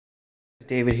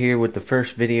David here with the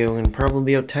first video in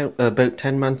probably about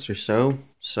 10 months or so.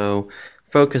 So,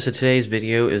 focus of today's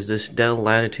video is this Dell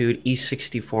Latitude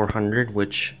E6400,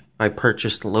 which I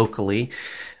purchased locally.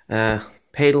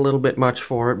 Paid a little bit much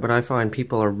for it, but I find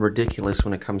people are ridiculous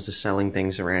when it comes to selling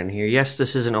things around here. Yes,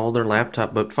 this is an older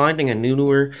laptop, but finding a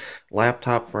newer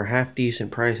laptop for a half-decent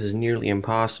price is nearly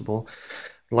impossible.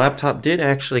 The laptop did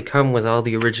actually come with all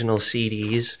the original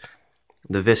CDs,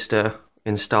 the Vista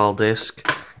install disc,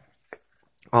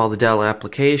 all the Dell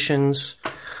applications,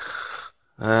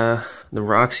 the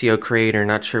Roxio creator,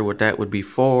 not sure what that would be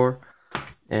for,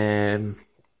 and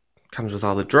comes with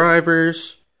all the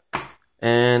drivers,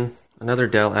 and another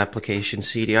Dell application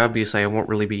CD. Obviously I won't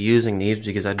really be using these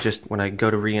because when I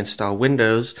go to reinstall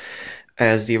Windows,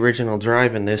 as the original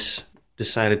drive in this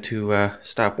decided to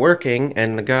stop working,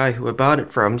 and the guy who I bought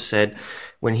it from said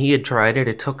when he had tried it,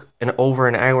 it took over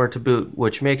an hour to boot,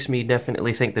 which makes me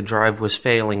definitely think the drive was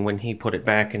failing when he put it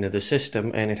back into the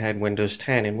system, and it had Windows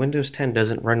 10, and Windows 10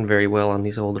 doesn't run very well on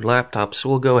these older laptops, so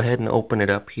we'll go ahead and open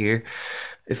it up here.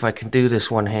 If I can do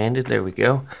this one-handed, there we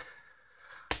go.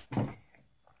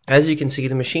 As you can see,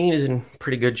 the machine is in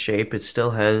pretty good shape. It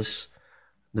still has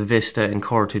the Vista and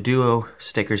Core 2 Duo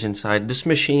stickers inside. This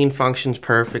machine functions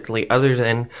perfectly, other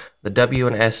than the W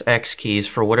and S X keys,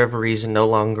 for whatever reason, no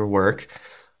longer work.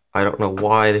 I don't know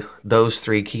why those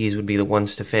three keys would be the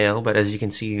ones to fail, but as you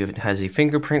can see, it has a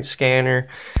fingerprint scanner,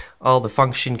 all the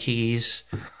function keys.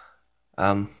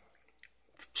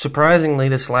 Surprisingly,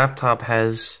 this laptop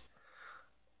has,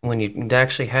 it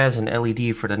actually has an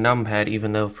LED for the numpad,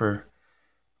 even though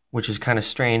which is kind of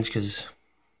strange because it'd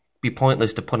be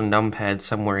pointless to put a numpad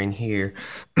somewhere in here.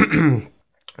 It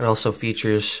also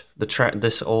features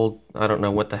this old, I don't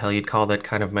know what the hell you'd call that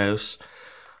kind of mouse.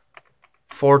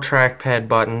 4 trackpad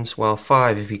buttons, well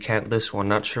 5 if you count this one,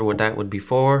 not sure what that would be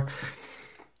for.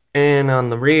 And on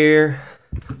the rear,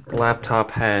 the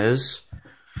laptop has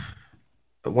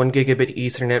a 1 gigabit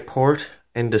Ethernet port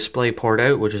and display port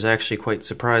out, which is actually quite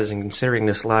surprising considering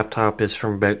this laptop is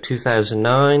from about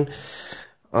 2009.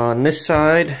 On this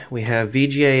side, we have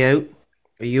VGA out,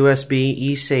 a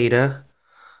USB eSATA.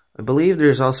 I believe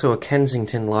there's also a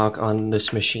Kensington lock on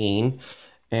this machine.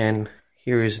 And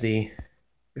here is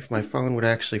if my phone would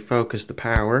actually focus, the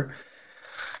power.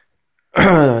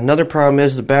 Another problem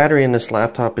is the battery in this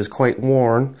laptop is quite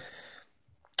worn.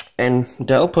 And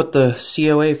Dell put the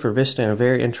COA for Vista in a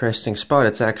very interesting spot.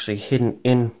 It's actually hidden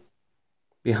in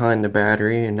behind the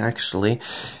battery. And actually,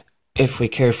 if we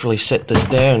carefully set this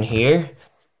down here,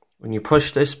 when you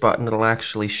push this button, it'll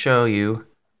actually show you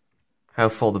how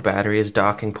full the battery is.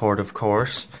 Docking port, of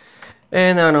course.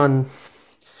 And then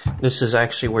this is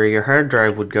actually where your hard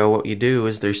drive would go. What you do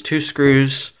is there's 2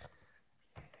 screws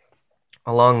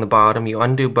along the bottom. You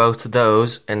undo both of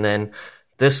those, and then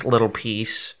this little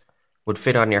piece would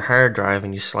fit on your hard drive,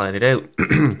 and you slide it out.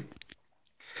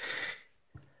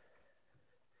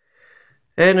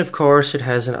 And of course, it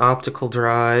has an optical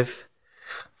drive,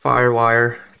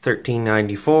 Firewire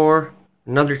 1394,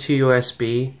 another 2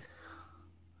 USB,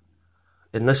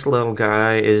 and this little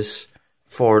guy is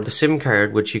for the SIM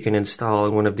card, which you can install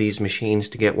in one of these machines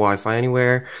to get Wi-Fi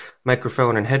anywhere,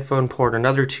 microphone and headphone port,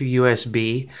 another 2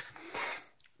 USB.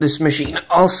 This machine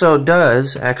also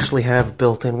does actually have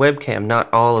built-in webcam.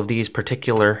 Not all of these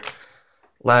particular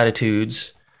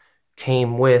Latitudes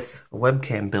came with a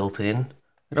webcam built in.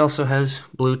 It also has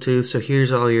Bluetooth, so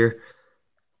here's all your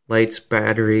lights,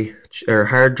 battery, or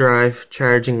hard drive,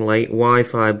 charging light,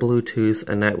 Wi-Fi, Bluetooth,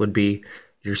 and that would be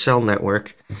your cell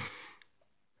network.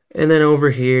 And then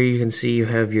over here you can see you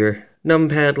have your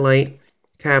numpad light,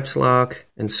 caps lock,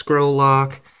 and scroll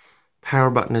lock. Power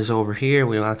button is over here.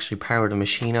 We'll actually power the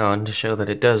machine on to show that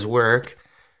it does work.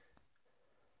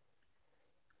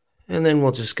 And then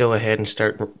we'll just go ahead and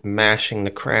start mashing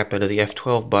the crap out of the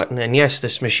F12 button. And yes,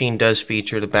 this machine does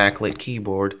feature the backlit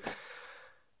keyboard.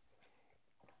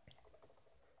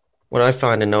 What I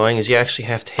find annoying is you actually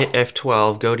have to hit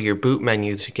F12, go to your boot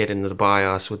menu to get into the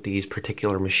BIOS with these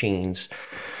particular machines.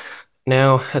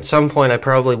 Now, at some point I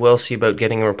probably will see about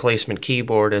getting a replacement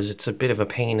keyboard, as it's a bit of a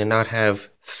pain to not have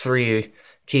 3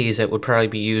 keys that would probably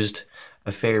be used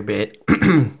a fair bit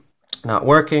not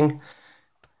working.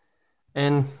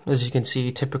 And as you can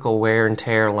see, typical wear and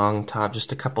tear along the top,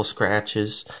 just a couple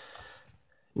scratches.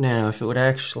 Now, if it would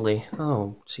actually,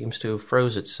 it seems to have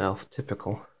froze itself,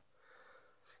 typical.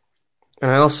 And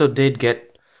I also did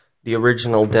get the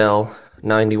original Dell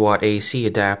 90-watt AC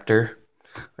adapter.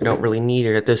 I don't really need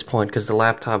it at this point because the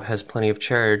laptop has plenty of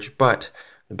charge, but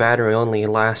the battery only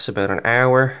lasts about an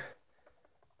hour.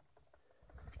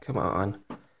 Come on.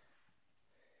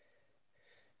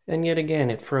 And yet again,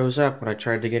 it froze up when I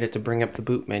tried to get it to bring up the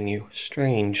boot menu.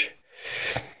 Strange.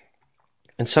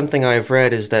 And something I've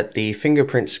read is that the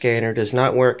fingerprint scanner does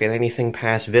not work at anything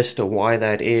past Vista. Why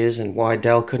that is and why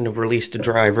Dell couldn't have released a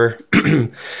driver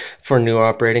for new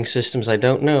operating systems, I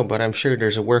don't know, but I'm sure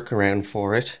there's a workaround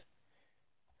for it.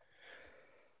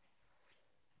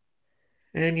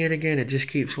 And yet again, it just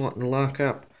keeps wanting to lock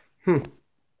up.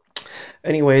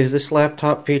 Anyways, this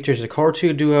laptop features a Core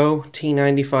 2 Duo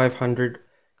T9500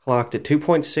 clocked at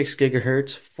 2.6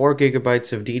 GHz, 4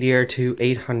 GB of DDR2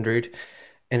 800,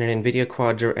 and an Nvidia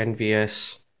Quadro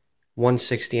NVS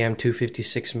 160M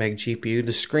 256 meg GPU.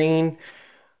 The screen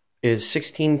is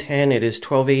 1610. It is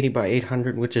 1280 by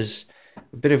 800, which is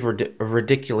a bit of a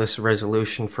ridiculous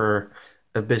resolution for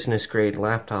a business grade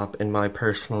laptop, in my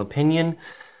personal opinion.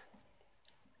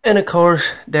 And of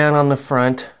course, down on the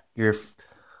front, your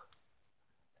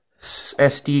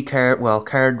SD card, well,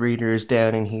 card reader is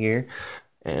down in here.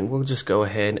 And we'll just go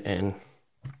ahead and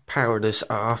power this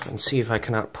off and see if I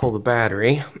cannot pull the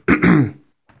battery. There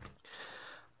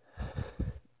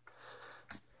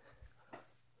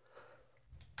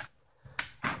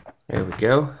we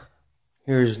go.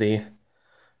 Here's the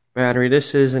battery.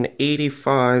 This is an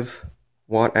 85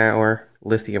 watt hour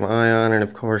lithium ion, and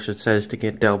of course it says to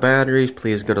get Dell batteries,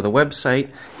 please go to the website.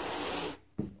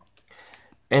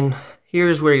 And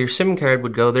here's where your SIM card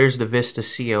would go. There's the Vista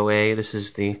COA. This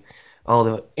is all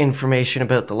the information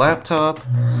about the laptop.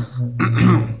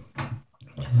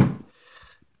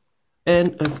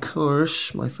 And of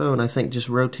course, my phone I think just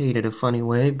rotated a funny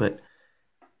way, but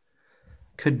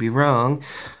could be wrong.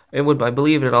 I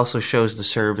believe it also shows the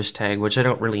service tag, which I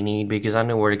don't really need because I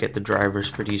know where to get the drivers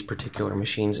for these particular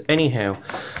machines anyhow.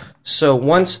 So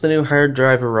once the new hard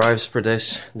drive arrives for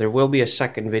this, there will be a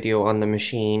second video on the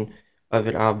machine of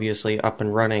it obviously up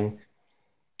and running.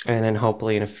 And then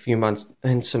hopefully in a few months,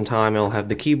 in some time, I'll have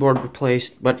the keyboard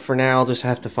replaced. But for now, I'll just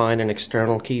have to find an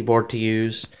external keyboard to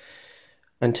use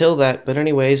until that. But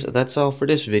anyways, that's all for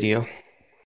this video.